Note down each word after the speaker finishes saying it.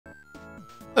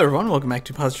Hello everyone, welcome back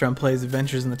to Positron Plays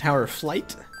Adventures in the Tower of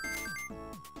Flight.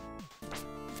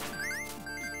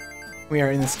 We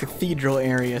are in this cathedral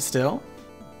area still.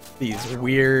 These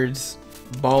weird,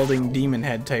 balding demon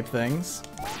head type things.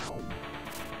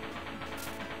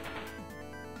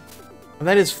 Oh,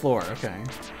 that is floor, okay.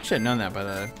 Should have known that by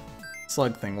the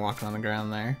slug thing walking on the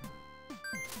ground there.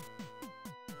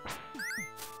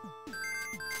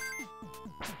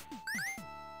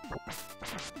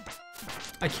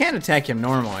 I can't attack him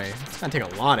normally. It's gonna take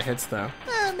a lot of hits though.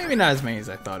 Maybe not as many as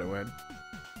I thought it would.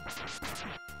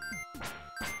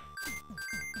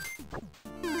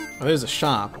 Oh, there's a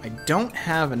shop. I don't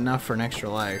have enough for an extra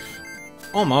life.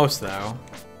 Almost though.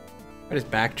 I just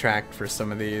backtracked for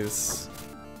some of these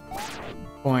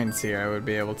points here. I would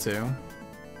be able to.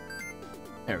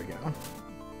 There we go.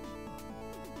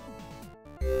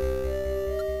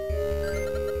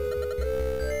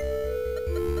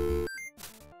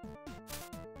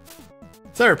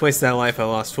 So I replaced that life I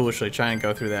lost foolishly trying to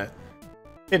go through that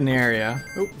hidden area.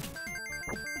 Oop.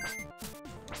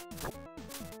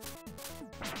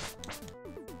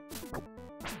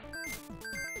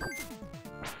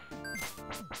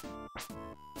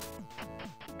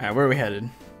 Alright, where are we headed?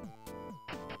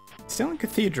 Still in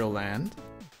Cathedral Land.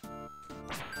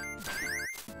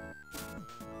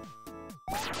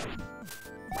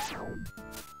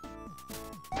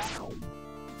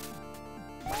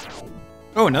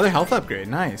 Oh, another health upgrade,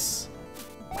 nice.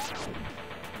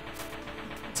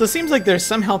 So it seems like there's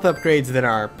some health upgrades that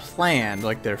are planned,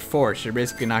 like they're forced. You're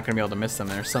basically not going to be able to miss them.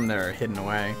 There's some that are hidden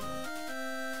away.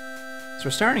 So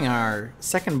we're starting our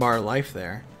second bar of life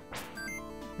there.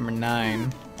 Number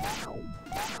 9.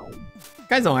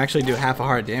 Guys don't actually do half a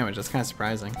heart damage, that's kind of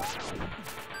surprising.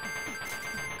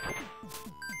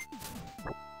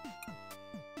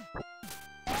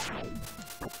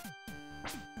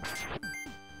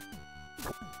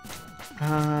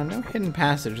 No hidden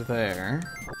passage there.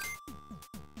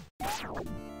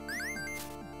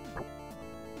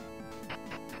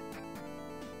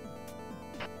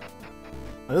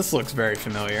 Well, this looks very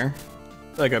familiar.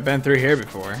 I feel like I've been through here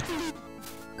before.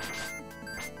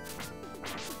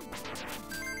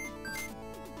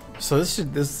 So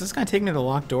this gonna take me to the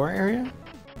locked door area?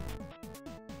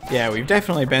 Yeah, we've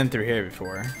definitely been through here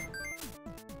before.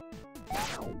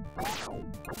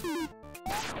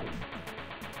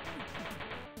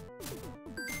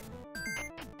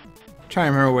 Trying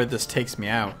to remember where this takes me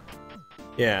out.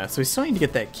 Yeah, so we still need to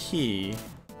get that key.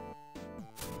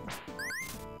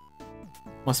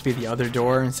 Must be the other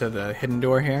door instead of the hidden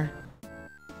door here.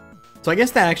 So I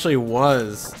guess that actually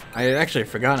was... I had actually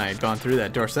forgotten I had gone through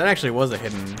that door, so that actually was a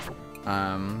hidden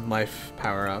life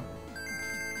power-up.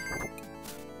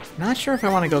 Not sure if I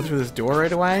want to go through this door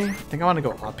right away. I think I want to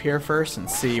go up here first and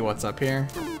see what's up here.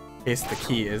 In case the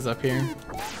key is up here.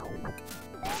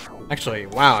 Actually,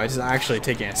 wow, I just actually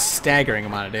taking a staggering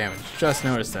amount of damage. Just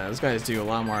noticed that. Those guys do a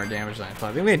lot more damage than I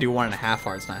thought. I think they do 1.5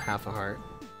 hearts, not half a heart.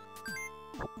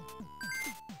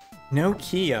 No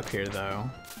key up here, though.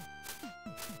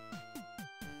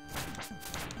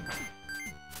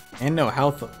 And no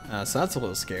health, so that's a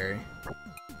little scary.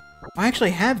 I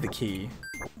actually have the key.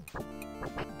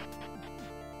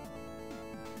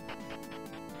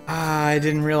 I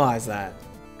didn't realize that.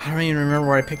 I don't even remember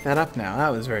where I picked that up now. That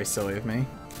was very silly of me.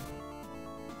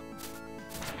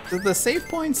 Did the save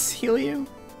points heal you?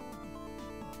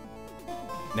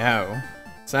 No.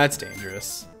 So that's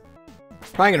dangerous.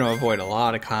 Probably going to avoid a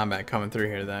lot of combat coming through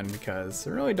here then, because I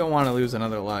really don't want to lose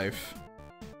another life.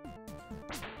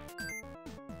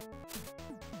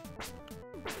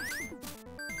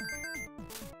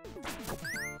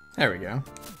 There we go.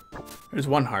 There's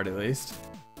 1 heart at least.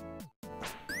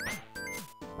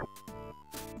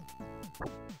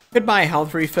 Could buy a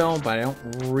health refill, but I don't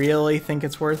really think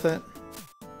it's worth it.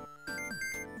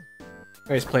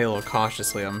 I just play a little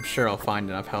cautiously. I'm sure I'll find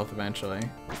enough health eventually.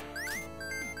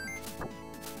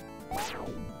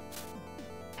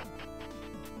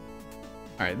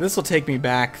 Alright, this will take me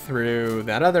back through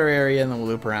that other area, and then we'll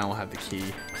loop around, we'll have the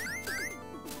key.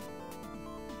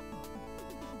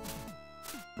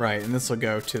 Right, and this will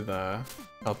go to the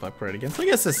health upgrade again. So I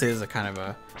guess this is a kind of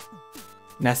a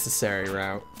necessary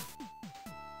route.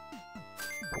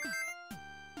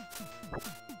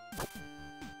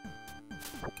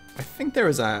 I think there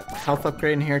was a health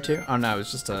upgrade in here too. Oh no, it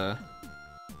was just a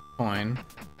coin.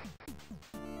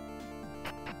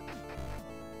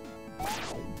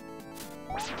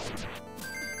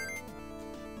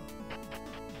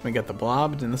 We got the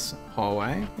blob in this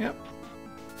hallway. Yep.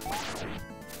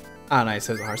 Ah, nice.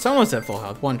 There's a heart. So almost at full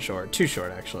health. 1 short. 2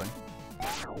 short, actually.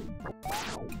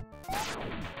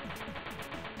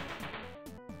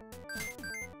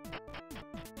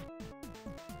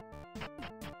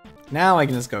 Now I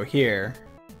can just go here.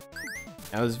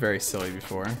 That was very silly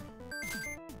before.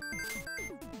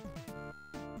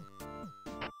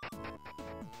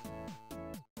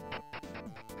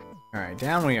 Alright,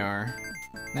 down we are.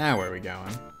 Now where are we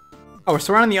going? Oh,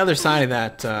 so we're on the other side of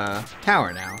that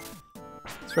tower now.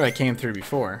 That's where I came through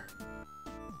before.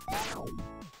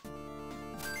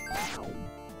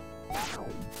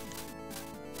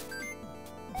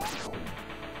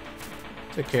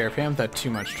 Took care of him without too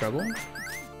much trouble.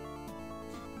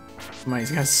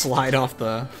 Somebody's gonna slide off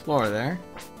the floor there.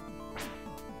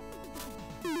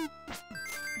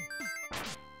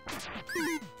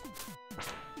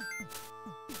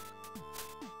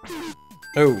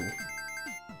 Oh.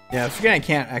 Yeah, I forget I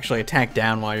can't actually attack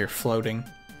down while you're floating.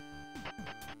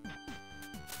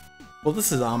 Well,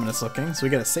 this is ominous looking. So we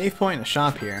got a save point and a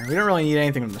shop here. We don't really need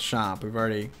anything from the shop. We've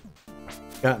already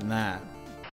gotten that.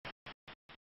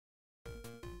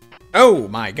 Oh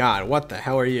my god, what the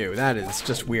hell are you? That is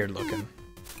just weird looking.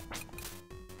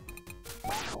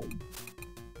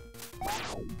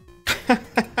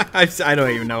 I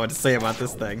don't even know what to say about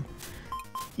this thing.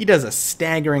 He does a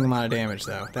staggering amount of damage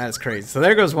though. That is crazy. So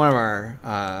there goes one of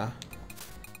our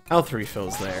health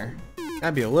refills there.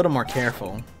 Gotta be a little more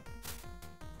careful.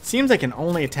 Seems I can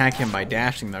only attack him by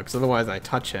dashing though, because otherwise I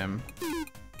touch him.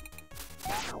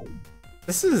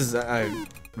 This is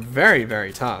very,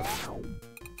 very tough.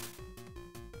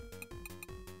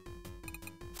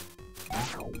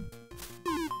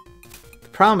 The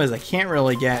problem is I can't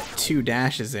really get 2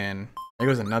 dashes in. There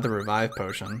goes another revive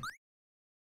potion.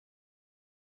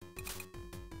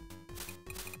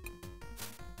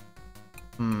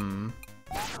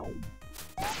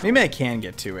 Maybe I can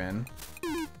get 2 in.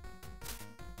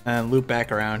 And loop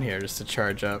back around here just to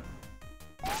charge up.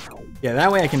 Yeah,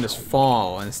 that way I can just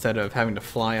fall instead of having to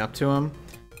fly up to him.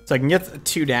 So I can get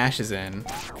 2 dashes in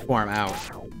before I'm out.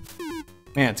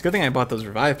 Man, it's a good thing I bought those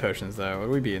revive potions though.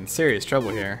 We'd be in serious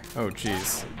trouble here. Oh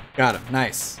jeez. Got him.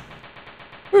 Nice.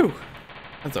 Whew.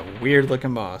 That's a weird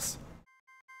looking boss.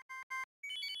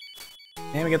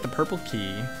 And we get the purple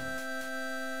key.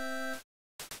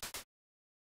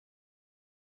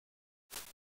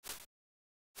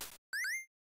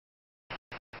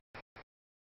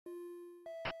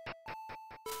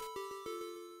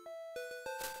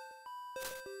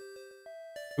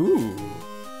 Ooh.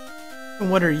 And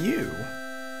what are you?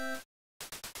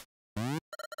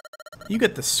 You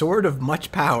get the Sword of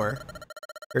Much Power.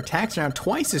 Your attacks are now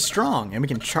twice as strong, and we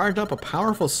can charge up a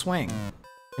powerful swing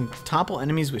and topple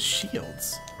enemies with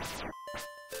shields.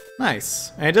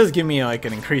 Nice. And it does give me like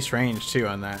an increased range too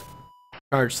on that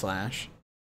charge slash.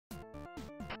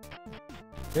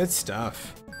 Good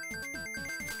stuff.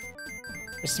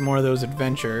 There's some more of those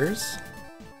adventures.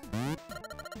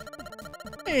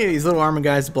 Hey, these little armor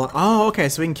guys block. Oh, okay,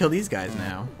 so we can kill these guys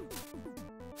now.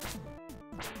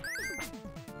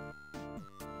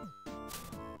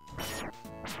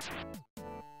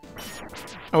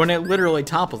 Oh, and it literally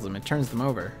topples them. It turns them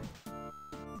over.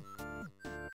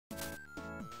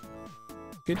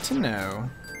 Good to know.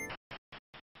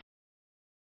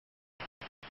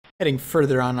 Heading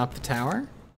further on up the tower.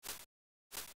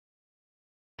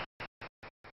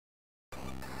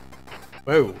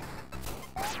 Whoa.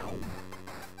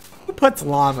 Who puts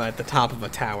lava at the top of a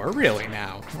tower? Really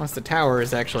now? Unless the tower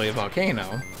is actually a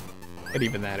volcano. But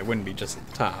even that, it wouldn't be just at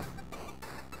the top.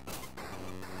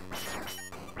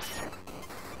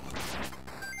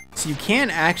 So you can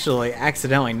actually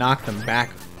accidentally knock them back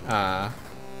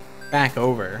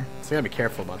over. So you gotta be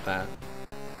careful about that.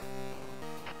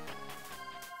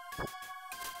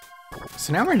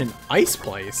 So now we're in an ice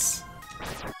place.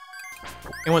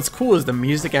 And what's cool is the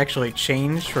music actually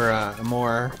changed for a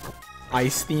more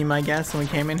ice theme, I guess, when we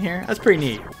came in here. That's pretty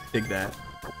neat. Dig that.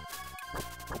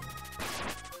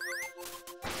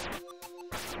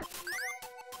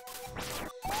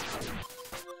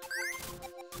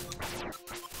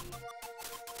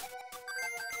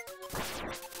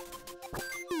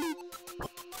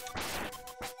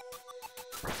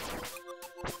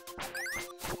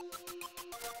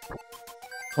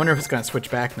 Wonder if it's gonna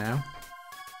switch back now.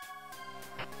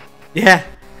 Yeah,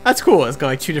 that's cool. It's got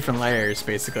like 2 different layers,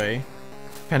 basically,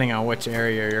 depending on which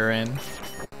area you're in.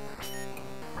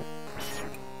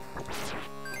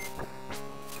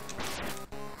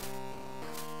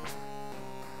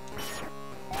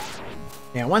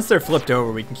 Yeah, once they're flipped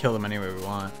over, we can kill them any way we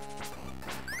want.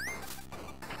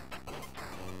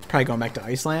 Probably going back to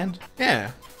Iceland?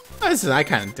 Yeah. Oh, I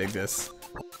kind of dig this.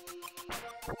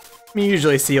 I mean, you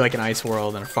usually see like an ice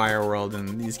world and a fire world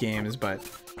in these games, but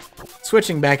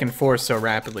switching back and forth so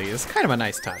rapidly is kind of a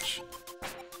nice touch.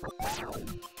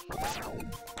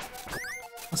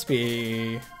 Must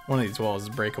be one of these walls is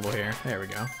breakable here. There we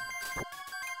go.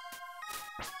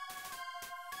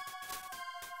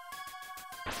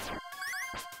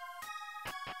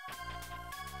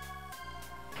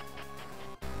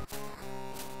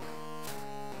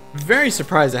 Very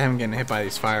surprised I haven't gotten hit by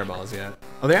these fireballs yet.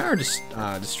 Oh, they are just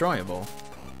destroyable.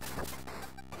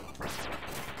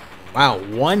 Wow,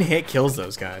 one hit kills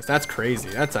those guys. That's crazy.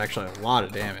 That's actually a lot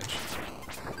of damage.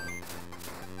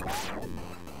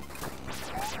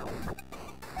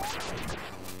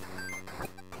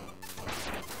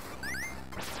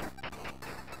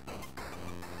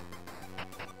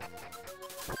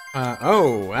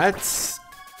 Oh, that's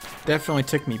definitely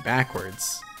took me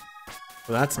backwards.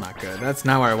 Well, that's not good. That's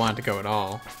not where I wanted to go at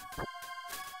all.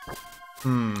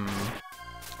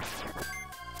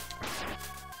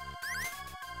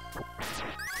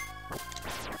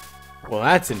 Well,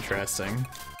 that's interesting.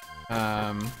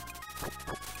 Now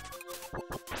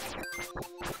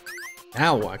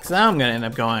what? 'Cause now I'm gonna end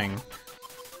up going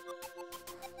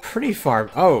pretty far.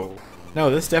 Oh,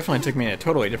 no, this definitely took me in a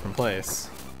totally different place.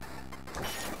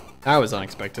 That was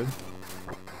unexpected.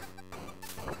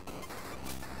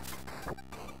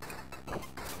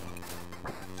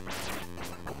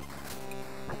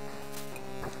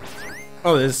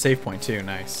 Oh, there's a save point too.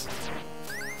 Nice.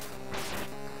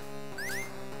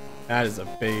 That is a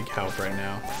big help right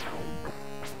now.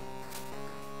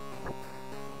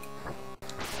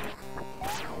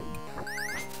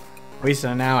 At least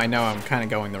now I know I'm kind of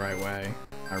going the right way.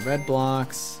 Our red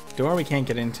blocks. Door we can't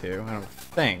get into, I don't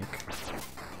think.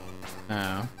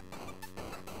 No.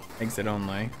 Exit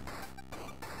only.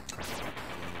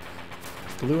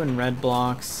 Blue and red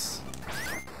blocks.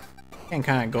 Can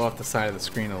kind of go off the side of the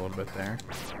screen a little bit there.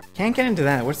 Can't get into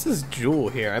that. What's this jewel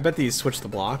here? I bet these switch the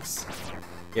blocks.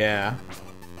 Yeah.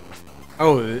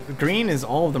 Oh, green is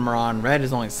all of them are on. Red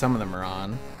is only some of them are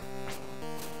on.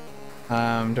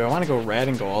 Do I want to go red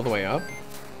and go all the way up?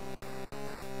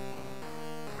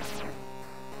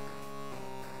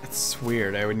 That's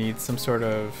weird. I would need some sort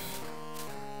of...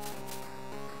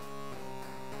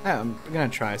 I'm gonna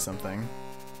try something.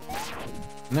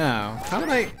 No. How would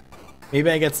I...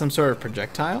 Maybe I get some sort of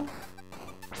projectile?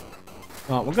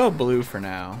 Well, we'll go blue for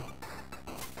now.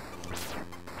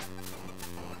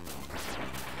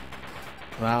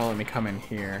 That'll let me come in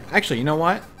here. Actually, you know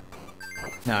what?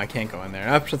 No, I can't go in there.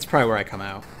 That's probably where I come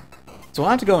out. So we'll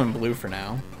have to go in blue for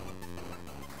now.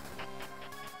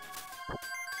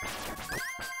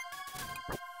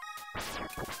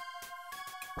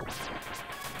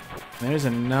 There's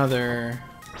another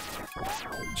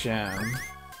gem.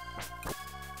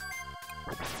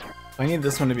 I need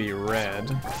this one to be red.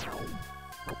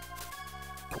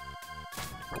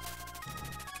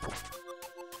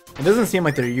 It doesn't seem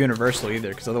like they're universal either,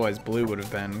 because otherwise blue would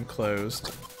have been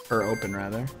closed. Or open,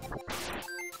 rather.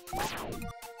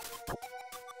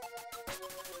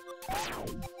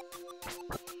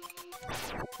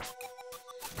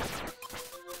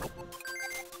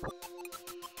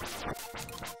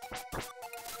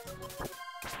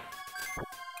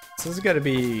 So this has got to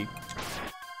be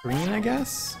green, I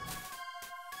guess?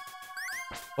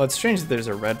 Well, it's strange that there's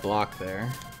a red block there.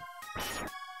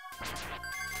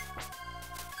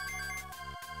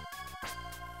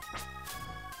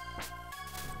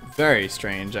 Very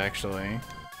strange, actually.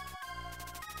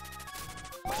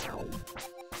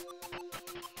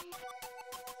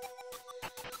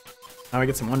 Now we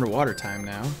get some underwater time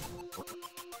now.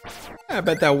 I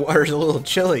bet that water's a little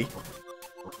chilly.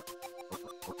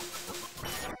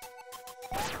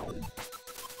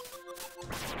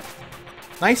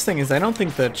 Nice thing is I don't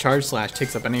think the charge slash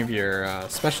takes up any of your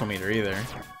special meter either.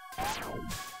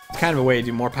 It's kind of a way to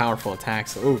do more powerful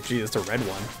attacks. Oh gee, that's a red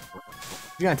one.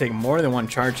 You're gonna take more than one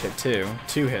charge hit too.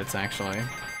 2 hits actually.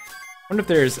 Wonder if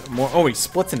there's more. Oh, he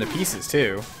splits into pieces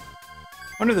too.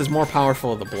 Wonder if there's more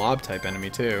powerful of the blob type enemy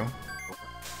too.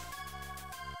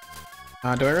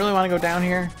 Do I really want to go down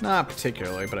here? Not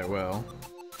particularly, but I will.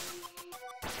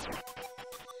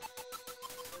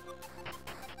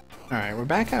 Alright, we're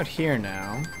back out here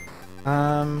now.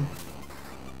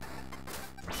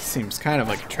 Seems kind of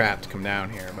like a trap to come down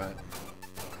here, but...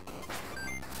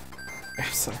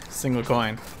 There's a single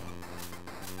coin.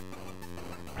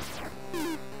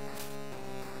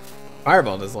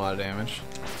 Fireball does a lot of damage.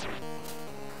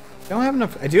 Don't have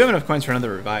enough. I do have enough coins for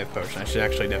another revive potion. I should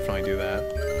actually definitely do that.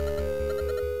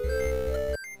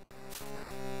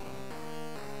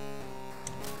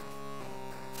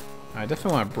 I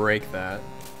definitely want to break that.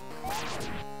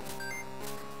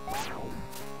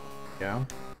 Go.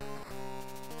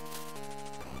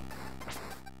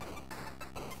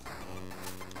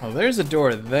 Well, there's a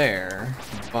door there,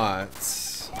 but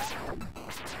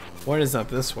What is up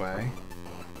this way?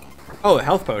 Oh, a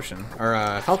health potion. Or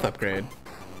a health upgrade.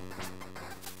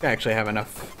 I actually have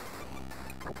enough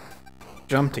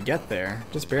jump to get there.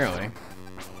 Just barely.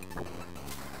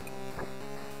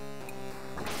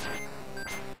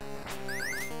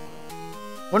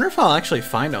 Wonder if I'll actually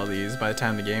find all these by the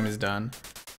time the game is done.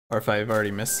 Or if I've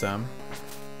already missed some.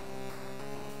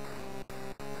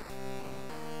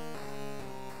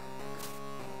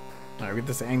 Alright, we get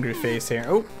this angry face here.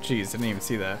 Oh, jeez, didn't even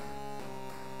see that.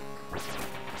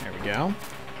 There we go.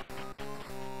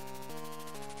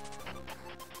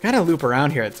 Gotta loop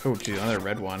around here. Oh, geez, another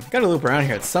red one. Gotta loop around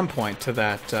here at some point to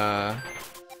that,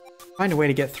 find a way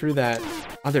to get through that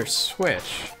other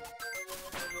switch.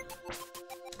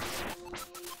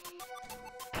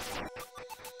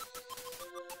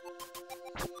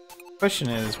 Question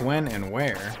is, when and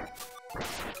where?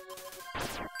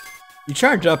 You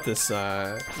charge up this,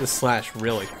 this slash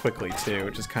really quickly, too,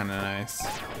 which is kinda nice.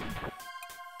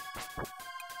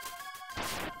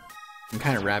 You can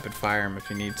kinda rapid fire him if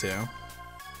you need to.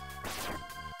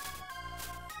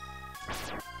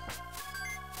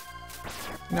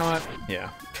 You know what?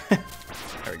 Yeah.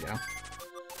 There we go.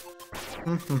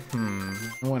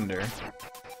 I wonder.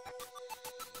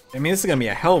 I mean, this is gonna be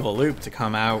a hell of a loop to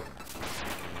come out.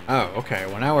 Oh, okay.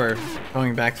 Well, now we're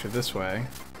going back through this way.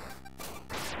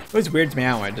 It always weirds me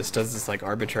out when it just does this, like,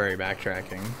 arbitrary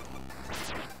backtracking.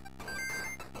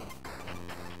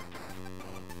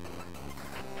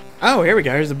 Oh, here we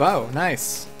go. Here's a bow.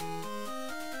 Nice.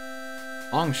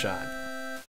 Long shot.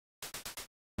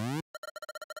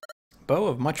 Bow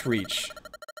of much reach.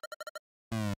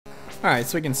 Alright,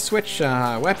 so we can switch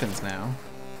weapons now.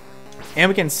 And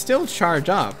we can still charge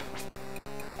up.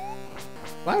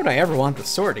 Why would I ever want the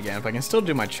sword again if I can still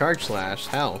do my charge slash?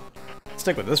 Hell, I'll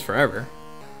stick with this forever.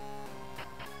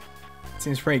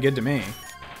 Seems pretty good to me.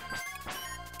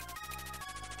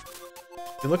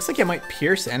 It looks like it might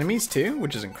pierce enemies too,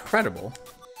 which is incredible.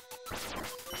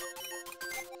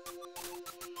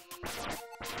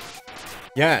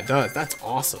 Yeah, it does. That's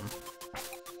awesome.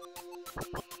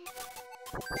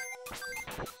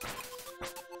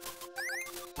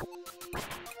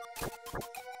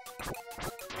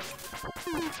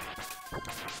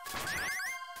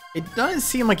 It does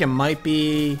seem like it might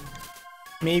be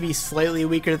maybe slightly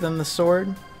weaker than the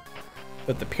sword,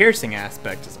 but the piercing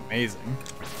aspect is amazing.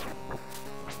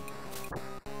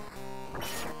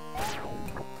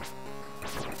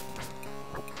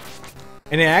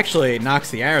 And it actually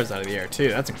knocks the arrows out of the air too.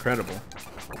 That's incredible.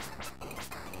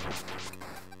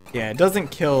 Yeah, it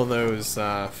doesn't kill those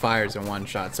fires in one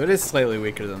shot, so it is slightly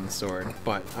weaker than the sword,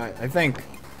 but I think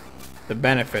the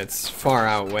benefits far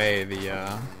outweigh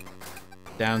the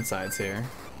downsides here.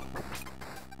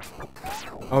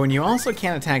 Oh, and you also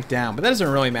can't attack down, but that doesn't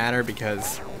really matter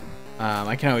because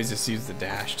I can always just use the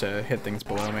dash to hit things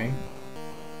below me.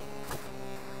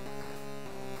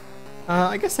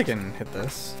 I guess I can hit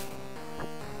this.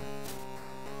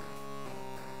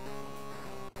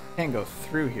 Can't go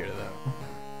through here though.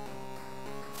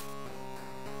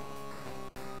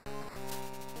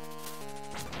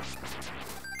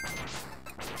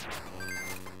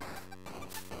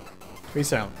 At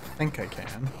least I don't think I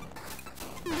can.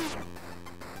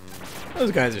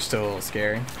 Those guys are still a little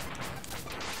scary.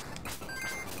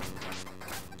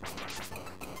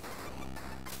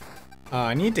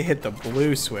 I need to hit the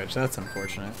blue switch. That's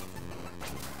unfortunate.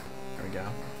 There we go.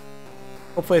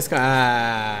 Hopefully it's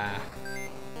got...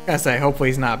 gotta say, hopefully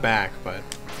he's not back, but...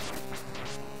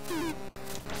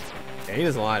 yeah, he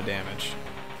does a lot of damage.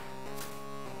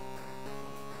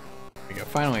 There we go.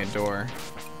 Finally a door.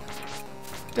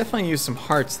 Definitely use some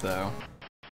hearts, though.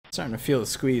 Starting to feel the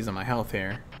squeeze on my health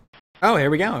here. Oh, here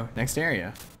we go. Next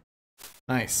area.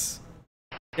 Nice.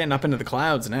 Getting up into the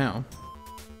clouds now.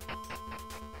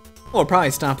 We'll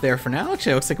probably stop there for now.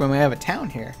 Actually, it looks like we might have a town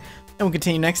here. And we'll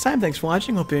continue next time. Thanks for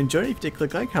watching. Hope you enjoyed. If you did,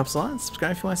 click like. Helps a lot.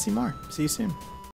 Subscribe if you want to see more. See you soon.